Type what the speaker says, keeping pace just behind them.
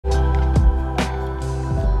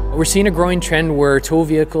We're seeing a growing trend where tow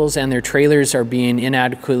vehicles and their trailers are being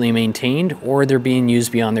inadequately maintained or they're being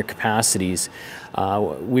used beyond their capacities.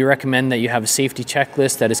 We recommend that you have a safety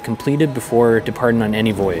checklist that is completed before departing on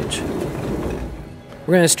any voyage.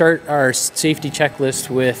 We're going to start our safety checklist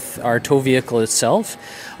with our tow vehicle itself.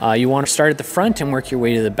 You want to start at the front and work your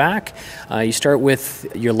way to the back. You start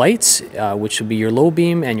with your lights, which will be your low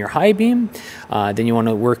beam and your high beam. Then you want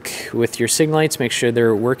to work with your signal lights, make sure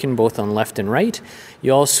they're working both on left and right.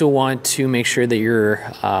 You also want to make sure that your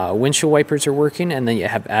windshield wipers are working and then you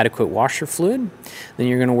have adequate washer fluid. Then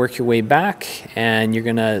you're going to work your way back and you're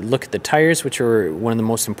going to look at the tires, which are one of the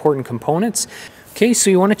most important components. Okay, so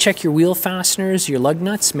you want to check your wheel fasteners, your lug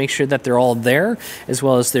nuts, make sure that they're all there, as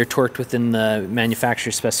well as they're torqued within the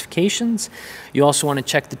manufacturer's specifications. You also want to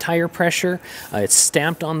check the tire pressure. It's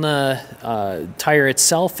stamped on the tire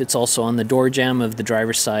itself. It's also on the door jamb of the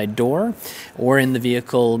driver's side door or in the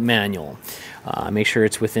vehicle manual. Make sure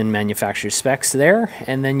it's within manufacturer's specs there,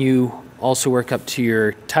 and then you also work up to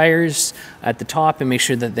your tires at the top and make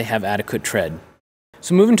sure that they have adequate tread.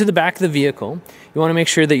 So moving to the back of the vehicle, you want to make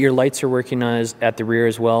sure that your lights are working at the rear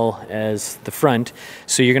as well as the front.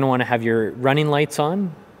 So you're going to want to have your running lights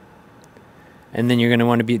on, and then you're going to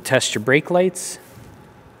want to test your brake lights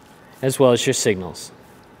as well as your signals.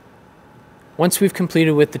 Once we've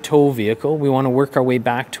completed with the tow vehicle, we want to work our way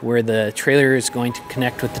back to where the trailer is going to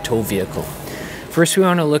connect with the tow vehicle. First, we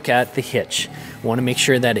want to look at the hitch. We want to make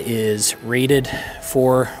sure that it is rated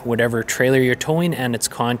for whatever trailer you're towing and its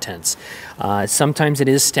contents. Sometimes it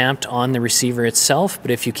is stamped on the receiver itself,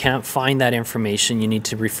 but if you can't find that information, you need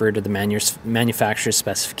to refer to the manufacturer's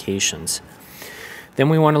specifications. Then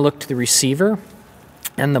we want to look to the receiver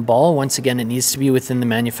and the ball. Once again, it needs to be within the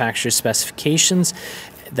manufacturer's specifications,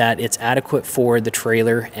 that it's adequate for the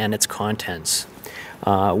trailer and its contents.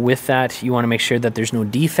 With that, you want to make sure that there's no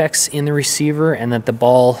defects in the receiver and that the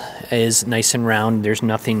ball is nice and round. There's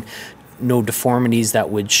no deformities that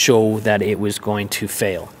would show that it was going to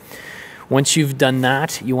fail. Once you've done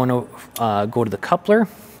that, you want to go to the coupler.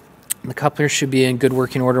 The coupler should be in good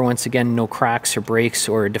working order. Once again, no cracks or breaks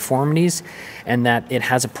or deformities, and that it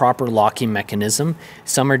has a proper locking mechanism.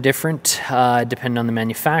 Some are different depending on the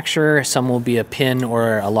manufacturer. Some will be a pin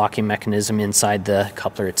or a locking mechanism inside the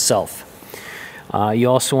coupler itself. You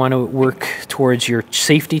also want to work towards your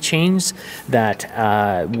safety chains that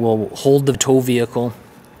will hold the tow vehicle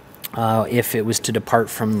if it was to depart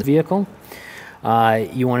from the vehicle.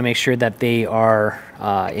 You want to make sure that they are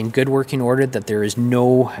in good working order, that there is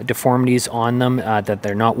no deformities on them, that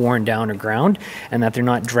they're not worn down or ground, and that they're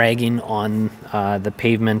not dragging on the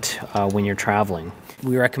pavement when you're traveling.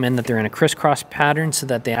 We recommend that they're in a crisscross pattern so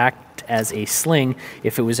that they act as a sling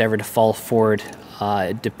if it was ever to fall forward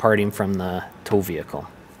departing from the tow vehicle.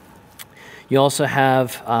 You also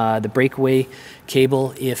have the breakaway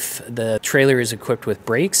cable if the trailer is equipped with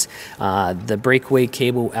brakes. The breakaway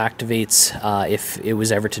cable activates if it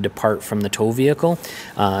was ever to depart from the tow vehicle,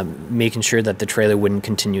 making sure that the trailer wouldn't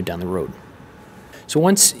continue down the road. So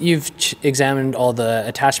once you've examined all the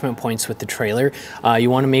attachment points with the trailer, you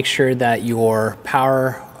want to make sure that your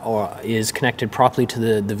power is connected properly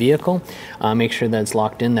to the vehicle. Make sure that it's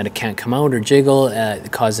locked in, that it can't come out or jiggle,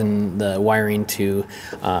 causing the wiring to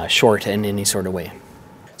short in any sort of way.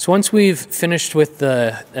 So once we've finished with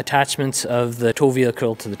the attachments of the tow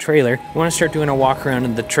vehicle to the trailer, we want to start doing a walk around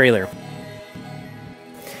of the trailer.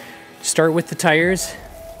 Start with the tires.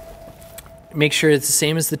 Make sure it's the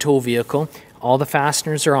same as the tow vehicle. All the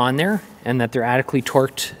fasteners are on there and that they're adequately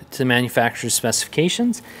torqued to the manufacturer's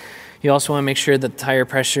specifications. You also want to make sure that the tire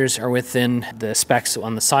pressures are within the specs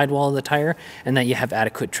on the sidewall of the tire and that you have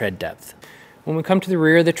adequate tread depth. When we come to the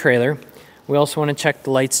rear of the trailer, we also want to check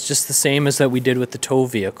the lights just the same as that we did with the tow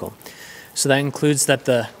vehicle. So that includes that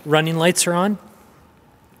the running lights are on,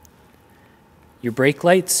 your brake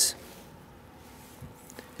lights,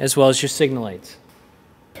 as well as your signal lights.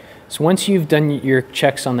 So once you've done your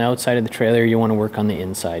checks on the outside of the trailer, you want to work on the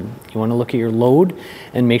inside. You want to look at your load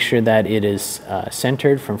and make sure that it is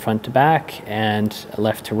centered from front to back and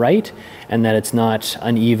left to right, and that it's not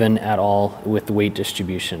uneven at all with the weight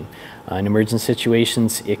distribution. In emergency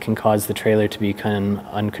situations, it can cause the trailer to become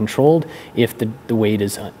uncontrolled if the weight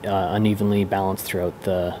is unevenly balanced throughout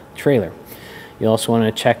the trailer. You also want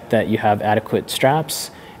to check that you have adequate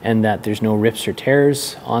straps and that there's no rips or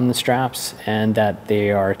tears on the straps and that they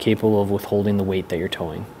are capable of withholding the weight that you're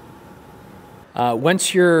towing.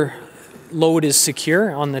 Once your load is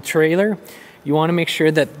secure on the trailer, you want to make sure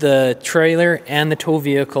that the trailer and the tow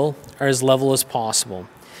vehicle are as level as possible.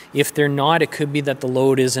 If they're not, it could be that the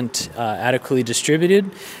load isn't adequately distributed,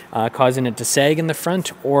 causing it to sag in the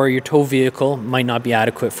front, or your tow vehicle might not be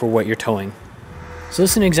adequate for what you're towing. So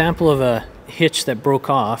this is an example of a hitch that broke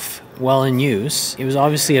off while in use. It was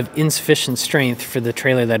obviously of insufficient strength for the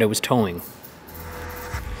trailer that it was towing.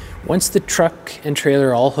 Once the truck and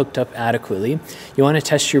trailer are all hooked up adequately, you want to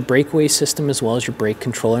test your breakaway system as well as your brake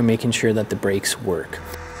controller, making sure that the brakes work.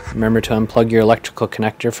 Remember to unplug your electrical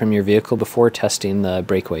connector from your vehicle before testing the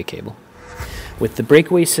breakaway cable. With the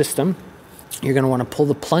breakaway system, you're going to want to pull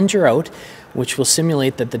the plunger out, which will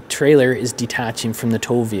simulate that the trailer is detaching from the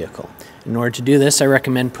tow vehicle. In order to do this, I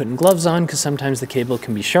recommend putting gloves on because sometimes the cable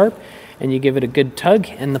can be sharp, and you give it a good tug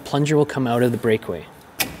and the plunger will come out of the breakaway.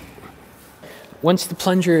 Once the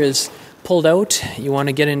plunger is pulled out, you want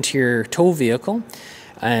to get into your tow vehicle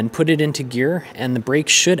and put it into gear, and the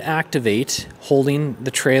brakes should activate, holding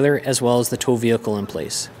the trailer as well as the tow vehicle in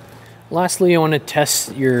place. Lastly, you want to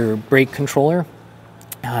test your brake controller.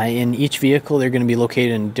 In each vehicle, they're going to be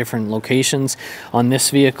located in different locations. On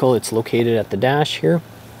this vehicle, it's located at the dash here.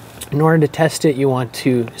 In order to test it, you want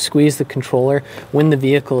to squeeze the controller when the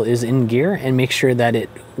vehicle is in gear and make sure that it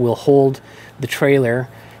will hold the trailer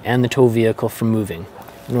and the tow vehicle from moving.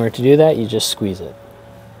 In order to do that, you just squeeze it.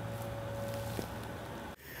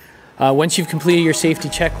 Once you've completed your safety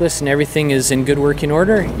checklist and everything is in good working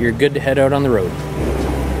order, you're good to head out on the road.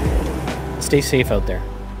 Stay safe out there.